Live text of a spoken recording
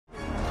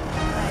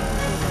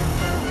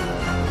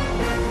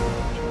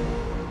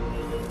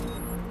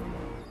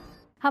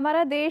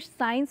हमारा देश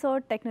साइंस और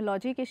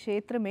टेक्नोलॉजी के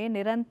क्षेत्र में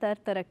निरंतर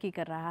तरक्की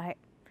कर रहा है।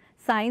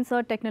 साइंस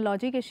और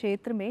टेक्नोलॉजी के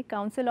क्षेत्र में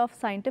council of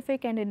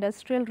scientific and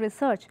industrial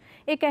research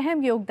एक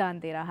अहम योगदान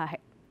दे रहा है।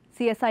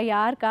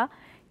 CSIR का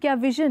क्या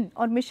विजन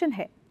और मिशन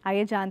है,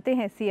 आइए जानते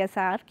हैं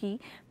CSIR की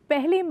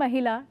पहली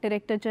महिला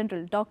director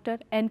general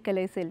doctor N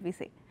Kalaiselvi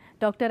से।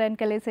 डॉक्टर एन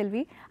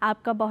कलैसेल्वी,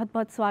 आपका बहुत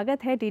बहुत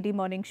स्वागत है DD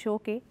मॉर्निंग शो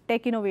के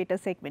टेक इनोवेटर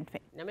सेगमेंट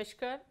में।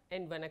 नमस्कार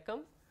एंड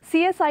वनकम।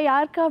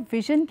 CSIR का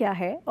विजन क्या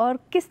है और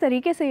किस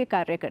तरीके से ये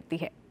कार्य करती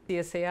है?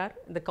 CSIR,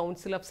 the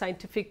Council of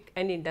Scientific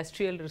and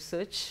Industrial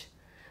Research,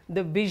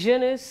 the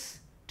vision is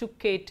to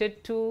cater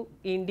to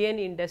Indian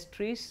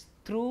industries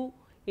through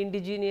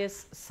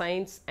indigenous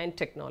science and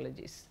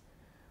technologies.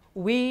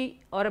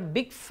 We are a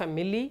big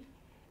family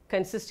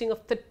consisting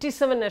of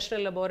 37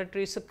 national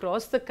laboratories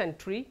across the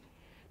country,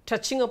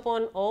 touching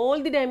upon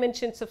all the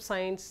dimensions of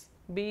science,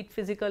 be it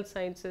physical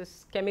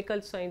sciences,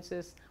 chemical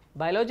sciences,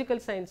 biological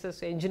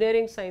sciences,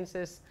 engineering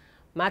sciences,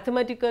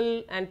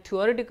 mathematical and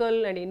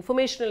theoretical and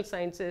informational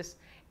sciences.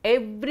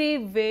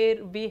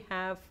 Everywhere we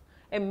have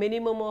a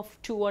minimum of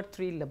 2 or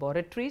 3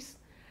 laboratories,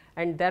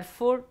 and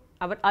therefore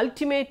our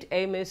ultimate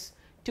aim is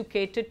to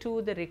cater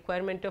to the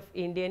requirement of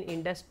Indian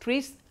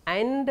industries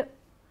and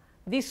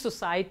the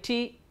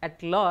society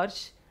at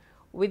large,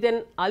 with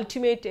an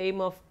ultimate aim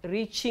of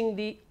reaching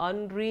the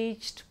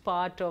unreached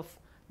part of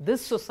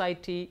this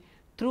society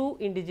through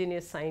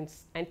indigenous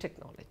science and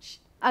technology.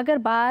 अगर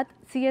बात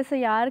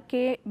CSIR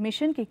के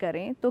mission की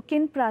करें तो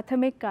किन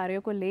प्राथमिक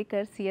कार्यों को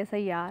लेकर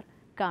CSIR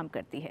काम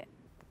करती है?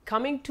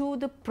 Coming to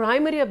the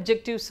primary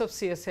objectives of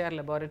CSIR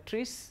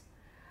laboratories,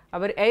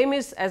 our aim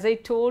is, as I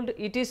told,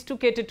 it is to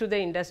cater to the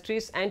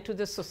industries and to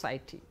the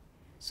society.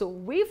 So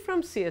we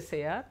from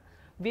CSIR,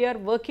 we are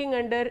working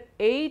under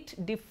 8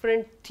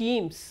 different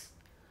teams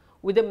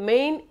with the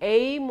main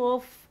aim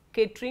of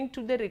catering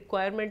to the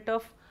requirement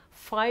of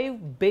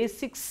 5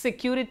 basic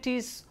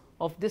securities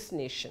of this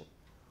nation.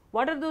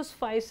 What are those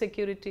 5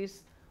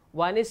 securities?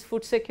 One is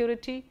food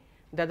security,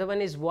 the other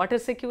one is water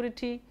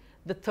security,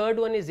 the third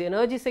one is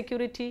energy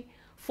security,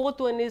 fourth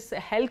one is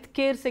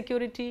healthcare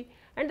security,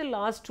 and the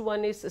last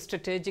one is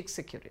strategic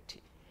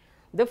security.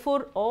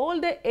 Therefore, all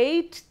the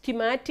 8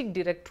 thematic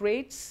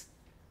directorates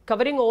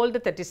covering all the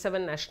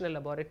 37 national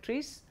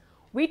laboratories,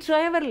 we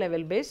try our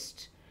level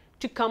best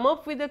to come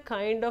up with a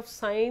kind of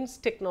science,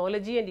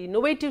 technology and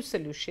innovative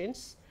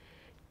solutions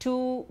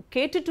to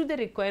cater to the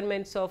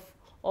requirements of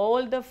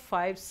all the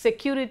 5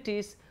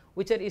 securities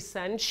which are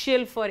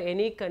essential for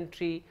any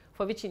country,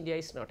 for which India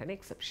is not an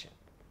exception.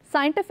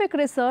 Scientific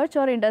research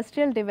और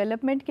industrial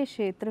development के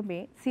क्षेत्र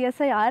में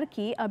CSIR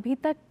की अभी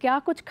तक क्या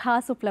कुछ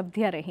खास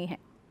उपलब्धियां रही हैं?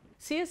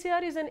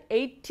 CSIR is an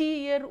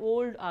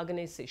 80-year-old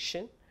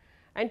organization,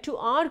 and to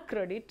our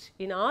credit,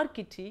 in our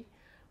kitty,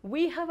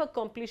 we have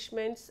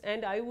accomplishments,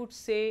 and I would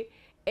say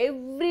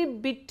every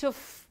bit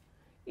of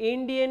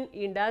Indian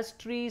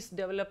industries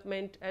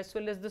development as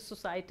well as the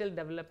societal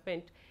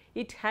development,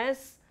 it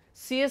has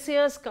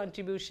CSIR's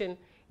contribution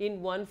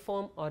in one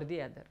form or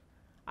the other.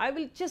 I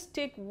will just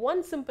take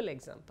one simple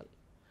example.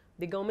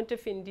 The Government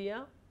of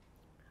India,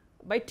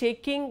 by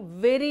taking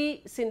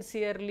very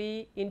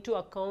sincerely into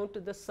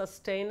account the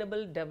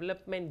sustainable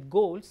development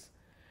goals,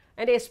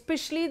 and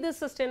especially the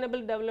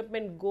sustainable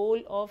development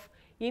goal of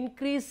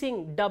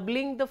increasing,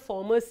 doubling the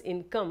farmers'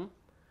 income,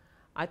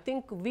 I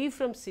think we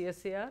from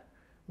CSIR,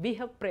 we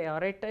have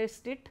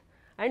prioritized it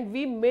and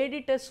we made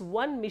it as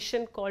one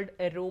mission called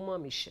Aroma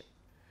Mission.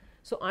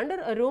 So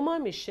under Aroma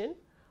Mission,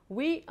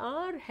 we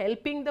are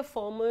helping the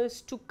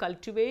farmers to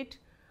cultivate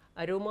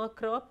aroma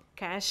crop,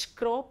 cash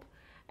crop,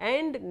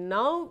 and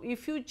now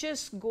if you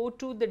just go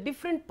to the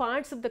different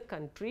parts of the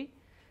country,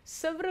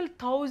 several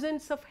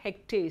thousands of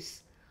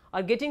hectares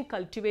are getting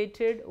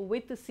cultivated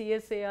with the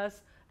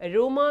CSIR's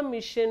Aroma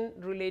Mission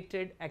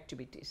related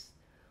activities.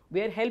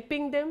 We are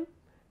helping them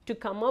to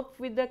come up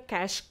with the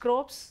cash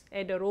crops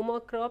and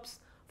aroma crops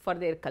for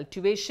their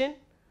cultivation,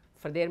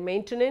 for their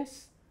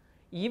maintenance.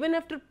 Even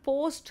after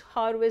post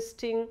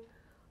harvesting,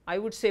 I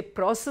would say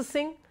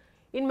processing,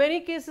 in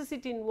many cases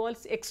it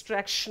involves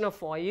extraction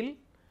of oil.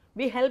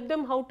 We help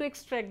them how to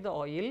extract the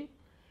oil.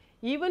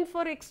 Even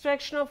for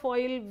extraction of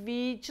oil,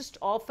 we just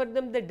offer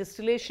them the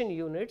distillation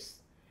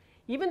units.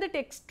 Even that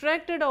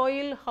extracted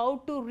oil,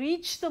 how to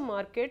reach the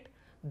market,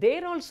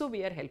 there also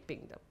we are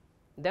helping them.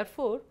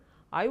 Therefore,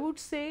 I would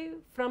say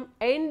from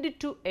end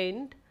to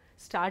end,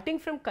 starting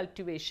from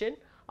cultivation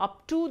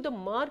up to the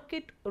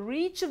market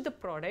reach of the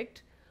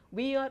product,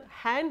 we are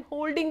hand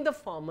holding the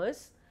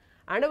farmers,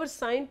 and our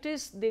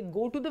scientists, they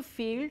go to the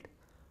field,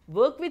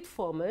 work with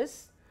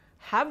farmers,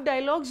 have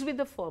dialogues with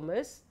the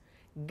farmers,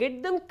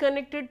 get them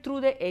connected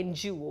through the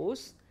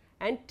NGOs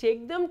and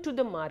take them to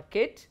the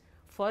market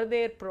for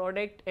their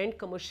product and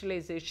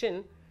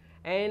commercialization,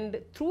 and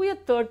through a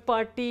third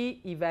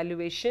party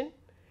evaluation,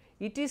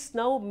 it is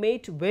now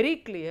made very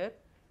clear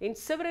in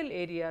several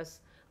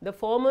areas the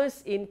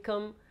farmers'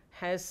 income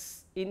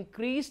has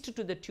increased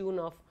to the tune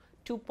of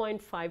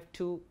 2.5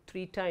 to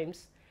 3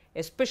 times,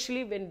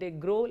 especially when they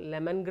grow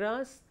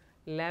lemongrass,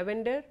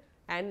 lavender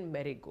and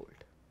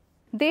marigold.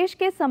 देश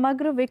के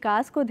समग्र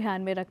विकास को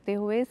ध्यान में रखते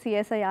हुए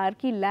CSIR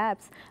की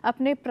labs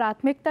अपने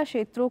प्राथमिकता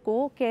क्षेत्रों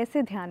को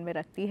कैसे ध्यान में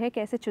रखती है,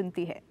 कैसे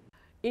चुनती है?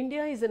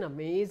 India is an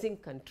amazing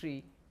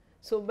country.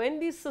 So when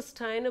these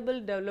sustainable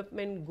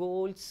development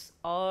goals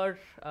are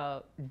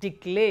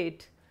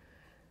declared,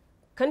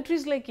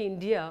 countries like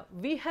India,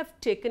 we have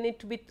taken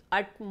it with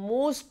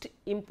utmost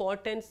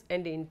importance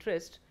and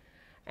interest,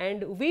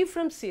 and we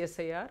from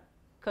CSIR,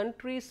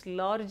 country's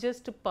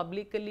largest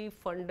publicly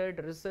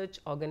funded research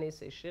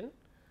organization,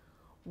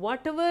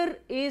 whatever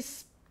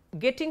is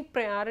getting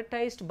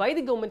prioritized by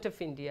the government of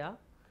India,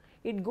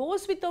 it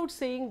goes without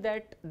saying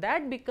that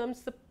that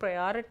becomes the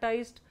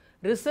prioritized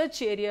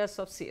research areas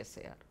of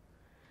CSIR.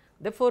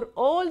 Therefore,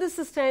 all the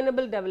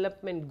sustainable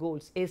development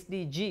goals,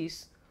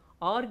 SDGs,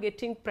 are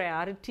getting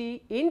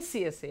priority in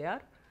CSIR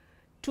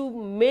to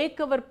make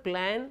our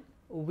plan,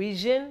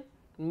 vision,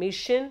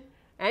 mission,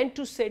 and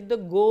to set the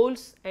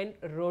goals and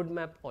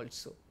roadmap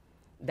also.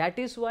 That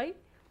is why,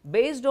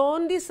 based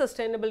on the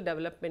sustainable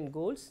development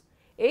goals,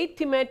 8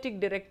 thematic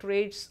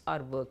directorates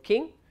are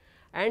working,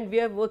 and we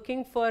are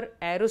working for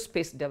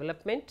aerospace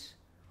development,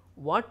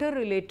 water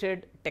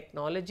related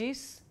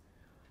technologies,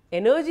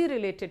 energy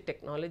related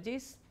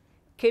technologies,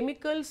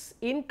 chemicals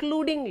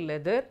including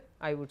leather,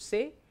 I would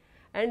say,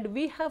 and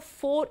we have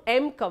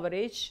 4M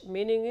coverage,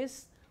 meaning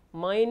is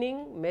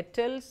mining,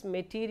 metals,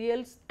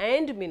 materials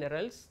and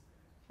minerals,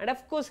 and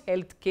of course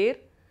healthcare,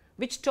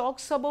 which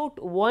talks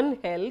about One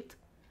Health,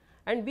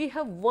 and we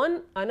have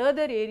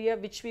another area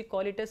which we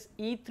call it as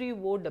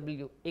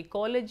E3OW,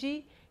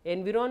 ecology,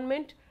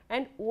 environment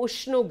and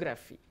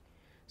oceanography.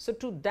 So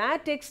to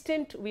that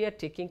extent we are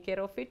taking care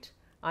of it.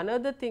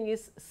 Another thing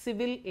is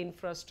civil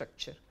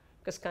infrastructure,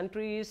 because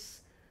country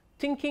is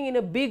thinking in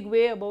a big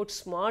way about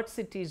smart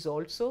cities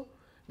also.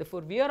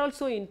 Therefore, we are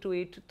also into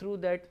it through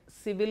that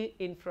civil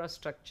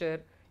infrastructure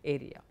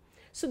area.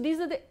 So these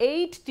are the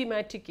 8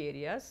 thematic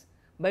areas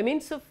by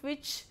means of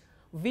which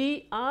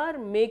we are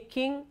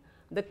making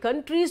the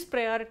country's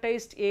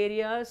prioritized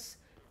areas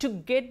to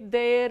get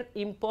their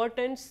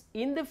importance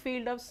in the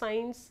field of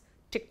science,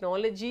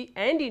 technology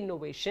and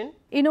innovation.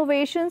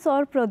 Innovations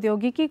और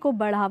प्रौद्योगिकी को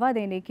बढ़ावा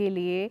देने के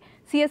लिए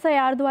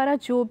CSIR द्वारा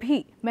जो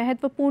भी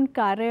महत्वपूर्ण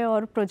कार्य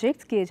और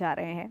प्रोजेक्ट्स किए जा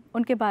रहे हैं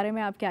उनके बारे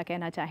में आप क्या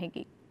कहना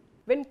चाहेंगी?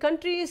 When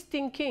country is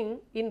thinking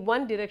in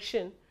one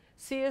direction,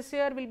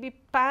 CSIR will be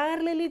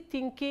parallelly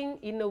thinking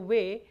in a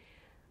way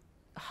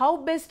how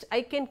best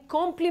I can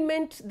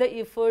complement the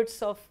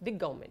efforts of the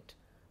government.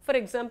 For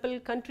example,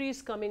 country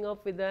is coming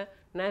up with a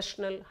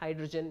national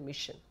hydrogen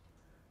mission,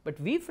 but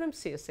we from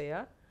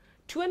CSIR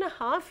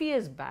 2.5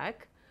 years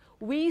back,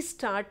 we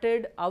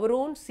started our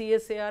own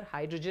CSIR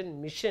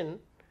hydrogen mission,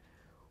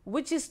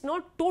 which is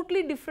not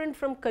totally different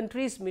from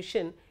country's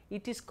mission.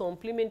 It is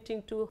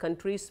complementing to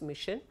country's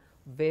mission,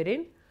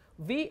 wherein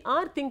we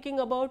are thinking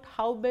about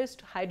how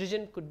best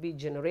hydrogen could be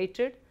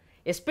generated,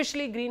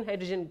 especially green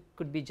hydrogen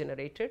could be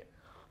generated,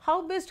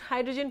 how best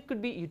hydrogen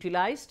could be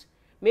utilized,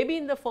 maybe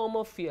in the form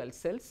of fuel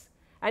cells,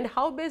 and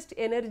how best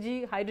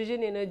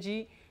hydrogen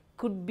energy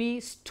could be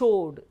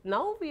stored.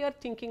 Now we are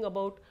thinking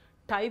about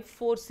type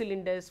 4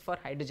 cylinders for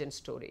hydrogen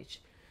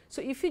storage.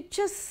 So if you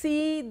just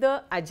see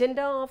the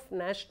agenda of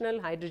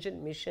National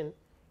Hydrogen Mission,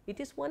 it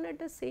is one and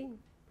the same.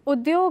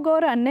 उद्योग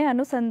और अन्य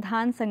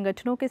अनुसंधान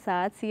संगठनों के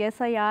साथ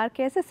CSIR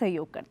कैसे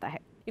सहयोग करता है?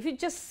 If you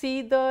just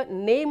see the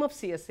name of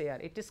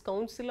CSIR, it is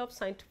Council of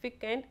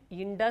Scientific and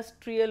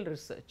Industrial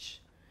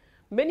Research.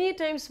 Many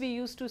times we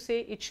used to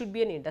say it should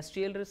be an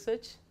industrial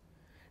research.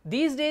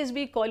 These days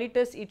we call it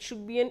as it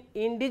should be an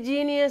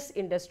indigenous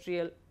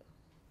industrial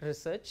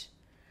research.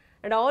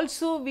 And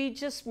also we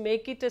just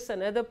make it as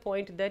another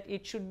point that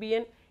it should be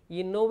an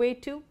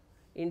innovative,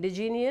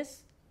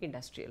 indigenous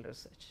industrial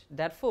research.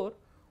 Therefore,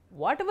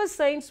 whatever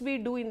science we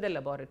do in the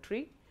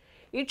laboratory,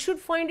 it should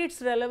find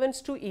its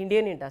relevance to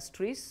Indian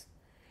industries,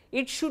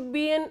 it should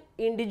be an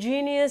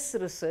indigenous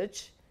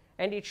research,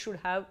 and it should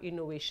have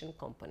innovation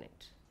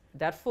component.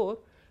 Therefore,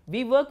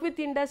 we work with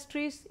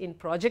industries in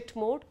project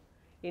mode,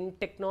 in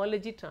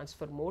technology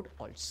transfer mode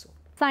also.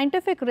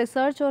 Scientific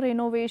research और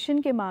innovation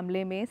के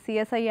मामले में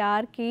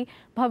CSIR की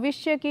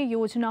भविष्य की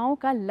योजनाओं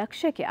का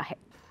लक्ष्य क्या है?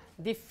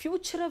 The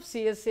future of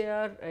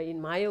CSIR,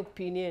 in my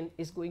opinion,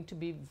 is going to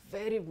be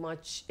very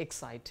much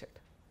excited,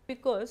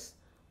 because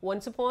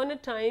once upon a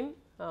time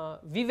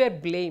we were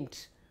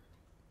blamed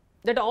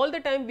that all the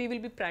time we will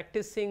be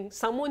practicing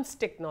someone's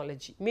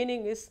technology,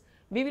 meaning is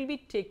we will be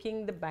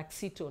taking the back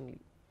seat only.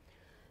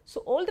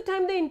 So all the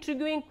time the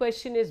intriguing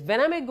question is,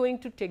 when am I going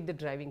to take the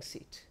driving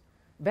seat?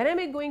 When am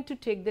I going to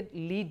take the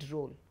lead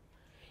role?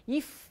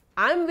 If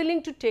I am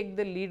willing to take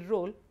the lead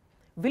role,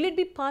 will it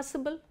be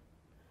possible?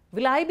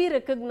 Will I be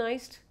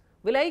recognized?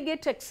 Will I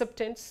get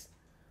acceptance?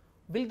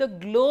 Will the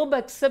globe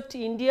accept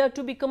India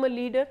to become a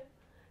leader?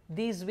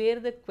 These were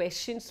the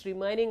questions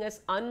remaining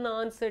as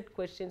unanswered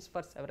questions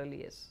for several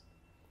years.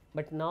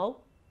 But now,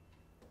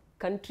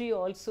 country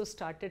also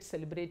started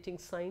celebrating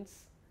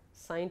science,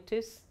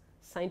 scientists,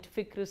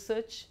 scientific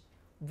research.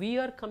 We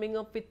are coming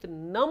up with a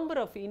number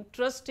of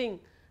interesting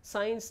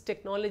science,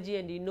 technology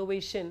and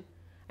innovation,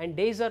 and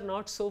days are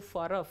not so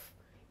far off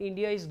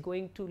India is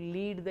going to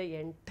lead the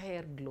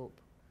entire globe.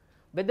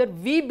 Whether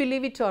we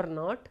believe it or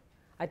not,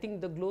 I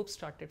think the globe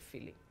started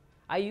feeling.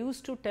 I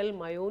used to tell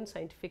my own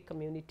scientific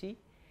community,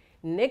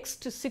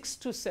 next 6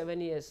 to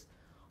 7 years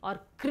are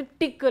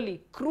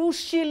critically,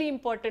 crucially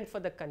important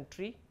for the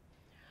country,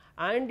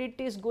 and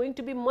it is going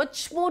to be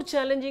much more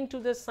challenging to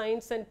the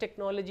science and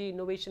technology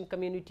innovation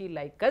community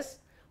like us,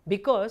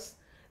 because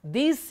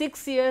these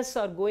 6 years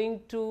are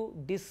going to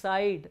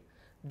decide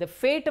the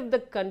fate of the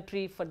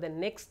country for the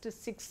next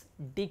 6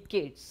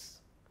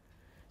 decades.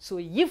 So,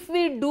 if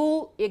we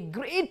do a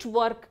great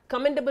work,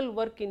 commendable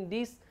work in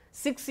these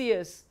 6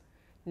 years,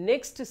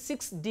 next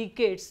 6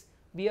 decades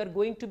we are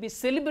going to be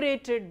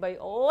celebrated by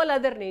all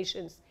other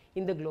nations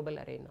in the global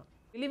arena.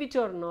 Believe it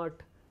or not,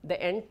 the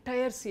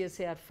entire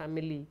CSIR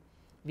family,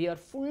 we are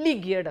fully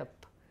geared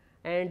up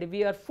and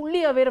we are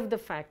fully aware of the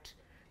fact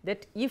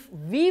that if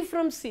we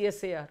from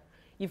CSIR,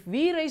 if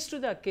we rise to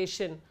the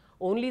occasion,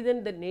 only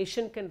then the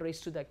nation can rise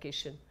to the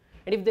occasion.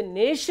 And if the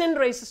nation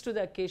rises to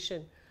the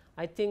occasion,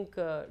 I think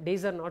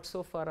days are not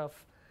so far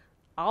off.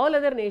 All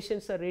other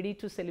nations are ready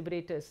to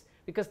celebrate us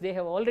because they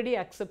have already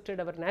accepted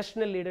our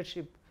national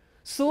leadership.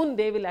 Soon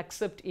they will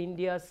accept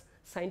India's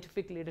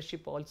scientific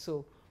leadership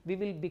also. We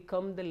will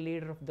become the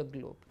leader of the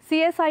globe.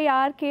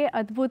 CSIR के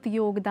अद्भुत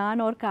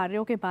योगदान और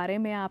कार्यों के बारे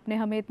में आपने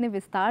हमें इतने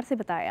विस्तार से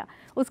बताया,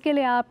 उसके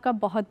लिए आपका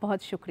बहुत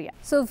बहुत शुक्रिया.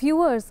 So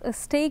viewers,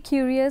 stay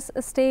curious,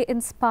 stay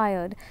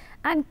inspired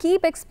and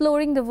keep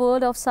exploring the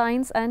world of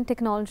science and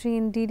technology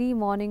in DD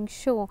Morning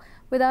Show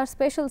with our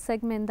special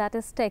segment that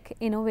is Tech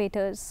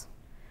Innovators.